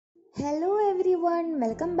Hello every one,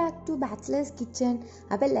 welcome back to bachelors kitchen.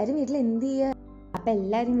 അപ്പോൾ എല്ലാവരും വീട്ടിൽ എന്ത് ചെയ്യുക? അപ്പോൾ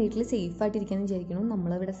എല്ലാവരും വീട്ടിൽ സേഫായിട്ടിരിക്കാമെന്ന് വിചാരിക്കണം.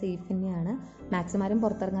 നമ്മളിവിടെ സേഫ് തന്നെയാണ്. മാക്സിമം ആരും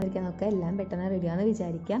പുറത്തിറങ്ങാതിരിക്കാൻ നോക്കുക. എല്ലാം പെട്ടെന്ന് റെഡിയാണെന്ന്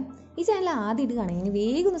വിചാരിക്കാം. ഈ ചാനൽ ആദ്യമായിട്ട് കാണുമെങ്കിൽ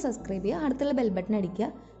വേഗം ഒന്ന് സബ്സ്ക്രൈബ് ചെയ്യുക, അടുത്തുള്ള ബെൽ ബട്ടൺ അടിക്കുക,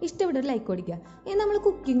 ഇഷ്ടപ്പെട്ട ഒരു ലൈക്ക് കൊടുക്കുക. ഇനി നമ്മൾ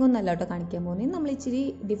കുക്കിംഗ് ഒന്നും അല്ല കേട്ടോ കാണിക്കാൻ പോകുന്നത്. നമ്മൾ ഇച്ചിരി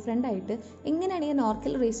ഡിഫറെൻ്റ് ആയിട്ട് എങ്ങനെയാണ് ഈ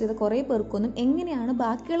നോർക്കൽ രജിസ്റ്റർ ചെയ്ത കുറേ പേർക്കൊന്നും എങ്ങനെയാണ്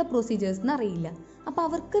ബാക്കിയുള്ള പ്രൊസീജിയേഴ്സ് എന്ന് അറിയില്ല. അപ്പോൾ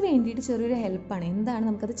അവർക്ക് വേണ്ടിയിട്ട് ചെറിയൊരു ഹെൽപ്പാണ്. എന്താണ്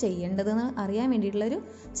നമുക്കത് ചെയ്യേണ്ടതെന്ന് അറിയാൻ വേണ്ടിയിട്ടുള്ളൊരു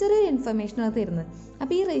ചെറിയൊരു ഇൻഫർമേഷനാണ് തരുന്നത്.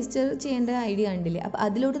 അപ്പോൾ ഈ രജിസ്റ്റർ ചെയ്യേണ്ട ഐഡിയ കണ്ടില്ലേ? അപ്പോൾ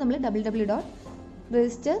അതിലോട്ട് നമ്മൾ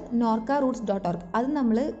www.registernorcaroots.org അത്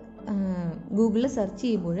നമ്മൾ ഗൂഗിളിൽ സെർച്ച്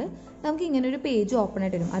ചെയ്യുമ്പോൾ നമുക്ക് ഇങ്ങനെ ഒരു പേജ് ഓപ്പൺ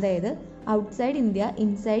ആയിട്ട് വരും. അതായത് ഔട്ട്സൈഡ് ഇന്ത്യ,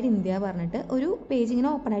 ഇൻസൈഡ് ഇന്ത്യ പറഞ്ഞിട്ട് ഒരു പേജ് ഇങ്ങനെ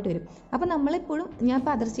ഓപ്പൺ ആയിട്ട് വരും. അപ്പോൾ നമ്മളെപ്പോഴും ഞാൻ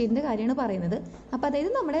ഇപ്പോൾ അതർ സ്റ്റേറ്റിൻ്റെ കാര്യമാണ് പറയുന്നത്. അപ്പോൾ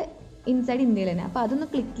അതായത് നമ്മുടെ ഇൻസൈഡ് ഇന്ത്യയിൽ തന്നെ. അപ്പോൾ അതൊന്ന്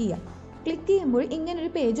ക്ലിക്ക് ചെയ്യുമ്പോൾ ഇങ്ങനൊരു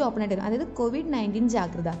പേജ് ഓപ്പൺ ആയിട്ട് വരും. അതായത് COVID-19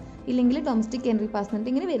 ജാഗ്രത, ഇല്ലെങ്കിൽ ഡൊമസ്റ്റിക് എൻട്രി പാസ് എന്നിട്ട്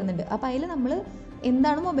ഇങ്ങനെ വരുന്നുണ്ട്. അപ്പോൾ അതിൽ നമ്മൾ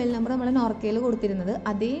എന്താണ് മൊബൈൽ നമ്പർ നമ്മൾ നോർക്കയിൽ കൊടുത്തിരുന്നത്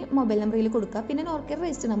അതേ മൊബൈൽ നമ്പറിൽ കൊടുക്കുക. പിന്നെ നോർക്കയുടെ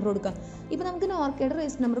രജിസ്റ്റർ നമ്പർ കൊടുക്കുക. ഇപ്പോൾ നമുക്ക് നോർക്കയുടെ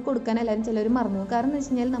രജിസ്റ്റർ നമ്പർ കൊടുക്കാൻ എല്ലാവരും ചിലർ മറന്നു. കാരണം എന്ന്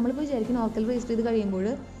വെച്ച് കഴിഞ്ഞാൽ നമ്മളിപ്പോൾ വിചാരിക്കും നോർക്കൽ രജിസ്റ്റർ ചെയ്ത് കഴിയുമ്പോൾ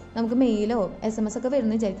നമുക്ക് മെയിലോ SMS ഒക്കെ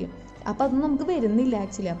വരുന്നു വിചാരിക്കും. അപ്പോൾ അതൊന്നും നമുക്ക് വരുന്നില്ല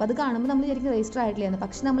ആക്ച്വലി. അപ്പോൾ അത് കാണുമ്പോൾ നമ്മൾ വിചാരിക്കും രജിസ്റ്റർ ആയിട്ടില്ല എന്ന്.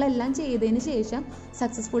 പക്ഷെ നമ്മളെല്ലാം ചെയ്തതിന് ശേഷം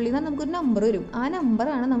സക്സസ്ഫുള്ളി എന്നാൽ നമുക്കൊരു നമ്പർ വരും. ആ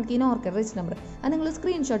നമ്പറാണ് നമുക്ക് ഈ നോർക്കൽ രജിസ്റ്റർ നമ്പർ. അത് നിങ്ങൾ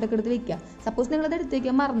സ്ക്രീൻഷോട്ട് ഒക്കെ എടുത്ത് വെക്കുക. സപ്പോസ് നിങ്ങളത് എടുത്ത്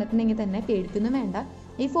വയ്ക്കാൻ മറന്നിട്ടുണ്ടെങ്കിൽ തന്നെ പേടിക്കൊന്നും വേണ്ട.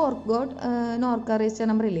 ഈ ഫോർഗോട്ട് നോർക്ക രജിസ്റ്റർ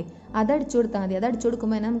നമ്പർ ഇല്ലേ, അത് അടിച്ചു കൊടുത്താൽ മതി. അത് അടിച്ചു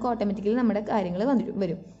കൊടുക്കുമ്പോൾ തന്നെ നമുക്ക് ഓട്ടോമാറ്റിക്കലി നമ്മുടെ കാര്യങ്ങൾ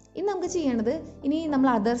വരും. ഇനി നമുക്ക് ചെയ്യേണ്ടത്, ഇനി നമ്മൾ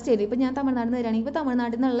അതർ സ്റ്റേറ്റ്, ഇപ്പോൾ ഞാൻ തമിഴ്നാട്ടിൽ നിന്ന് വരികയാണെങ്കിൽ ഇപ്പോൾ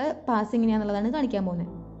തമിഴ്നാട്ടിൽ നിന്നുള്ള പാസ് എങ്ങനെയാണെന്നുള്ളതാണ് കാണിക്കാൻ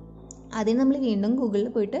പോകുന്നത്. അതിന് നമ്മൾ വീണ്ടും ഗൂഗിളിൽ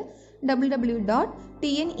പോയിട്ട്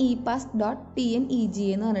www.tnepass.tneg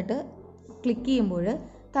എന്ന് പറഞ്ഞിട്ട് ക്ലിക്ക് ചെയ്യുമ്പോൾ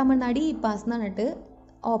തമിഴ്നാട് ഇ പാസ് എന്ന് പറഞ്ഞിട്ട്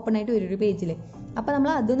ഓപ്പൺ ആയിട്ട് വരും ഒരു പേജിൽ. അപ്പോൾ നമ്മൾ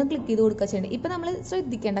അതൊന്ന് ക്ലിക്ക് ചെയ്ത് കൊടുക്കുക ചെയ്യേണ്ടത്. ഇപ്പോൾ നമ്മൾ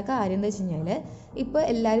ശ്രദ്ധിക്കേണ്ട കാര്യം എന്താ വെച്ച് കഴിഞ്ഞാൽ, ഇപ്പോൾ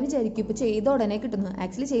എല്ലാവരും വിചാരിക്കും ഇപ്പോൾ ചെയ്ത ഉടനെ കിട്ടുന്നു.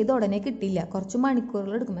 ആക്ച്വലി ചെയ്ത ഉടനെ കിട്ടില്ല, കുറച്ച്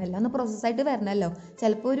മണിക്കൂറുകൾ എടുക്കും. എല്ലാം ഒന്ന് പ്രോസസ്സായിട്ട് വരണമല്ലോ.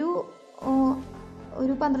 ചിലപ്പോൾ ഒരു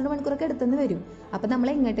 12 മണിക്കൂറൊക്കെ എടുത്തെന്ന് വരും. അപ്പോൾ നമ്മൾ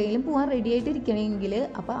എങ്ങോട്ടെങ്കിലും പോകാൻ റെഡി ആയിട്ട് ഇരിക്കണമെങ്കിൽ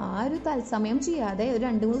അപ്പോൾ ആ ഒരു തത്സമയം ചെയ്യാതെ ഒരു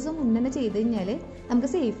 2-3 ദിവസം മുന്നേ തന്നെ ചെയ്ത് കഴിഞ്ഞാൽ നമുക്ക്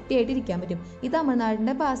സേഫ്റ്റി ആയിട്ട് ഇരിക്കാൻ പറ്റും. ഈ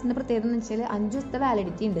തമിഴ്നാടിൻ്റെ പാസിൻ്റെ പ്രത്യേകത എന്ന് വെച്ചാൽ 5 ദിവസത്തെ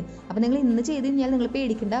വാലിഡിറ്റി ഉണ്ട്. അപ്പോൾ നിങ്ങൾ ഇന്ന് ചെയ്ത് കഴിഞ്ഞാൽ നിങ്ങൾ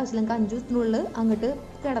പേടിക്കേണ്ട ആവശ്യമില്ല. നിങ്ങൾക്ക് 5 ദിവസത്തിനുള്ളിൽ അങ്ങോട്ട്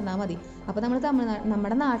കിടന്നാൽ മതി. അപ്പോൾ നമ്മൾ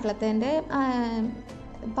നമ്മുടെ നാട്ടിലത്തെ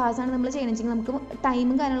പാസ്സാണ് നമ്മൾ ചെയ്യണമെന്ന് വെച്ചെങ്കിൽ നമുക്ക്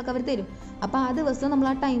ടൈമും കാര്യങ്ങളൊക്കെ അവർ തരും. അപ്പോൾ ആ ദിവസം നമ്മൾ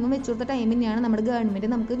ആ ടൈമും വെച്ച് കൊടുത്ത ടൈം തന്നെയാണ് നമ്മുടെ ഗവൺമെൻറ്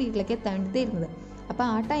നമുക്ക് വീട്ടിലേക്ക് എത്താൻ വേണ്ടി തരുന്നത്. അപ്പോൾ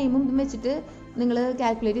ആ ടൈമും വെച്ചിട്ട് നിങ്ങൾ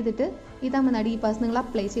കാൽക്കുലേറ്റ് ചെയ്തിട്ട് ഈ തമിഴ്നാട് ഇ പാസ് നിങ്ങൾ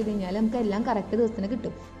അപ്ലൈ ചെയ്ത് കഴിഞ്ഞാൽ നമുക്ക് എല്ലാം കറക്റ്റ് ദിവസത്തിന്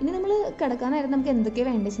കിട്ടും. ഇനി നമ്മൾ കിടക്കാൻ നേരം നമുക്ക് എന്തൊക്കെയാണ്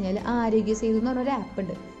വേണ്ടത് വെച്ച് കഴിഞ്ഞാൽ ആരോഗ്യ സേതു എന്ന് പറഞ്ഞൊരു ആപ്പ്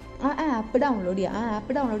ഉണ്ട്. ആ ആപ്പ് ഡൗൺലോഡ് ചെയ്യുക. ആ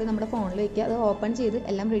ആപ്പ് ഡൗൺലോഡ് ചെയ്ത് നമ്മുടെ ഫോണിൽ വയ്ക്കുക. അത് ഓപ്പൺ ചെയ്ത്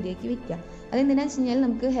എല്ലാം റെഡിയാക്കി വെക്കുക. അതെന്തിനാണെന്ന് വെച്ച് കഴിഞ്ഞാൽ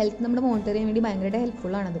നമുക്ക് ഹെൽത്ത് നമ്മുടെ മോണിറ്റർ ചെയ്യാൻ വേണ്ടി ഭയങ്കരമായിട്ട്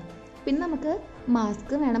ഹെൽപ്ഫുള്ളാണത്. പിന്നെ നമുക്ക്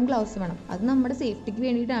മാസ്ക് വേണം, ഗ്ലൗസ് വേണം. അത് നമ്മുടെ സേഫ്റ്റിക്ക്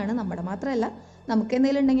വേണ്ടിയിട്ടാണ്. നമ്മുടെ മാത്രമല്ല, നമുക്ക്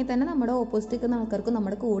എന്തെങ്കിലും ഉണ്ടെങ്കിൽ തന്നെ നമ്മുടെ ഓപ്പോസിറ്റ് നിൽക്കുന്ന ആൾക്കാർക്കും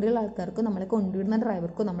നമ്മുടെ കൂടെയുള്ള ആൾക്കാർക്കും നമ്മളെ കൊണ്ടുവിടുന്ന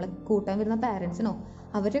ഡ്രൈവർക്കോ നമ്മളെ കൂട്ടാൻ വരുന്ന പാരൻസിനോ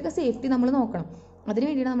അവരുടെയൊക്കെ സേഫ്റ്റി നമ്മൾ നോക്കണം. അതിന്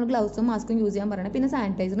വേണ്ടിയിട്ടാണ് നമ്മൾ ഗ്ലൗസും മാസ്കും യൂസ് ചെയ്യാൻ പറയുന്നത്. പിന്നെ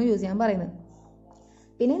സാനിറ്റൈസറും യൂസ് ചെയ്യാൻ പറയുന്നത്.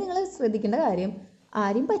 പിന്നെ നിങ്ങൾ ശ്രദ്ധിക്കേണ്ട കാര്യം,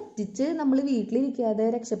 ആരും പറ്റിച്ച് നമ്മൾ വീട്ടിലിരിക്കാതെ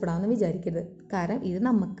രക്ഷപ്പെടാമെന്ന് വിചാരിക്കരുത്. കാരണം ഇത്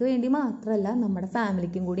നമുക്ക് വേണ്ടി മാത്രമല്ല, നമ്മുടെ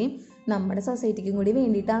ഫാമിലിക്കും കൂടിയും നമ്മുടെ സൊസൈറ്റിക്കും കൂടി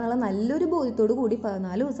വേണ്ടിയിട്ടാണെന്നുള്ള നല്ലൊരു ബോധ്യത്തോടു കൂടി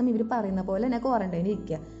 14 ദിവസം ഇവർ പറയുന്ന പോലെ തന്നെ ക്വാറന്റൈനിൽ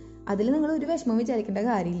ഇരിക്കുക. അതിൽ നിങ്ങൾ ഒരു വിഷമം വിചാരിക്കേണ്ട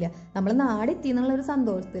കാര്യമില്ല. നമ്മൾ നാടെത്തി എന്നുള്ള ഒരു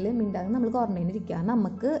സന്തോഷത്തിൽ മിണ്ടാതെ നമ്മൾ ക്വാറന്റൈനിൽ ഇരിക്കുക.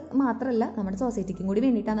 നമുക്ക് മാത്രമല്ല നമ്മുടെ സൊസൈറ്റിക്കും കൂടി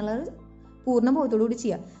വേണ്ടിയിട്ടാണെന്നുള്ളത് പൂർണ്ണ ബോധത്തോടു കൂടി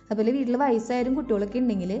ചെയ്യുക. അതുപോലെ വീട്ടിൽ വയസ്സായാലും കുട്ടികളൊക്കെ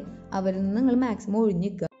ഉണ്ടെങ്കിൽ അവരിൽ നിന്ന് നിങ്ങൾ മാക്സിമം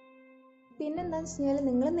ഒഴിഞ്ഞിക്കുക. പിന്നെ എന്താണെന്ന് വെച്ച് കഴിഞ്ഞാൽ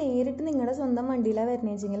നിങ്ങൾ നേരിട്ട് നിങ്ങളുടെ സ്വന്തം വണ്ടിയിലാണ്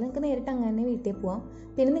വരുന്നതെന്ന് വെച്ചെങ്കിൽ നിങ്ങൾക്ക് നേരിട്ട് അങ്ങനെ വീട്ടിൽ പോകാം.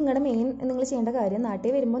 പിന്നെ നിങ്ങളുടെ മെയിൻ നിങ്ങൾ ചെയ്യേണ്ട കാര്യം, നാട്ടിൽ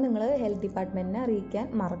വരുമ്പോൾ നിങ്ങൾ ഹെൽത്ത് ഡിപ്പാർട്ട്മെൻറ്റിനെ അറിയിക്കാൻ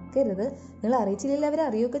മറക്കരുത്. നിങ്ങൾ അറിയിച്ചില്ലെങ്കിൽ അവർ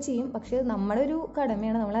അറിയുകയൊക്കെ ചെയ്യും. പക്ഷേ നമ്മുടെ ഒരു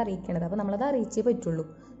കടമയാണ് നമ്മൾ അറിയിക്കേണ്ടത്. അപ്പോൾ നമ്മളത് അറിയിച്ചേ പറ്റുള്ളൂ.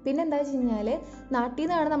 പിന്നെ എന്താ വെച്ച് കഴിഞ്ഞാൽ, നാട്ടിൽ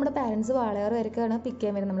നിന്നാണ് നമ്മുടെ പാരൻസ് വാളയാർ വരെയൊക്കെയാണ് പിക്ക്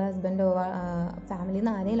ചെയ്യാൻ വരുന്നത്. നമ്മുടെ ഹസ്ബൻഡോ ഫാമിലിയിൽ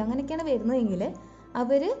നിന്ന് ആരെങ്കിലും അങ്ങനെയൊക്കെയാണ് വരുന്നതെങ്കിൽ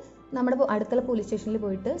അവർ നമ്മുടെ അടുത്തുള്ള പോലീസ് സ്റ്റേഷനിൽ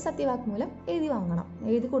പോയിട്ട് സത്യവാങ്മൂലം എഴുതി വാങ്ങണം.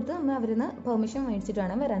 എഴുതി കൊടുത്ത് നമ്മൾ അവരിൽ നിന്ന് പെർമിഷൻ മേടിച്ചിട്ട്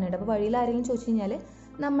വേണം വരാനായിട്ട്. അപ്പോൾ വഴിയിൽ ആരെങ്കിലും ചോദിച്ചു കഴിഞ്ഞാൽ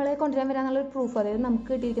നമ്മളെ കൊണ്ടുവരാൻ വരാനുള്ളൊരു പ്രൂഫ്, അതായത് നമുക്ക്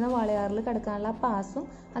കിട്ടിയിരിക്കുന്ന വാളയാറിൽ കിടക്കാനുള്ള പാസും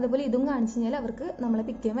അതുപോലെ ഇതും കാണിച്ചു കഴിഞ്ഞാൽ അവർക്ക് നമ്മളെ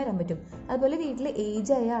പിക്ക് ചെയ്യാൻ വരാൻ പറ്റും. അതുപോലെ വീട്ടിൽ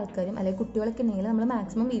ഏജ് ആയ ആൾക്കാരും അല്ലെങ്കിൽ കുട്ടികളൊക്കെ ഉണ്ടെങ്കിൽ നമ്മൾ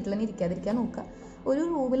മാക്സിമം വീട്ടിൽ തന്നെ ഇരിക്കാതിരിക്കാൻ നോക്കുക. ഒരു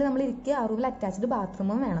റൂമിൽ നമ്മൾ ഇരിക്കുക, ആ റൂമിൽ അറ്റാച്ച്ഡ്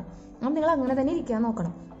ബാത്റൂമും വേണം. അപ്പം നിങ്ങൾ അങ്ങനെ തന്നെ ഇരിക്കാൻ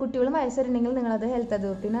നോക്കണം. കുട്ടികളും വയസ്സുണ്ടെങ്കിൽ നിങ്ങളത് ഹെൽത്ത്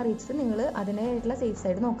അതോറിറ്റിനെ അറിയിച്ചിട്ട് നിങ്ങൾ അതിനായിട്ടുള്ള സേഫ്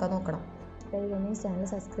സൈഡ് നോക്കണം. ചാനൽ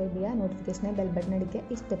സബ്സ്ക്രൈബ് ചെയ്യുക, നോട്ടിഫിക്കേഷനെ ബെൽ ബട്ടൺ അടിക്കുക,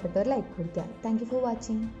 ഇഷ്ടപ്പെട്ടവർ ലൈക്ക് കൊടുക്കുക. Thank you for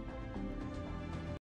watching.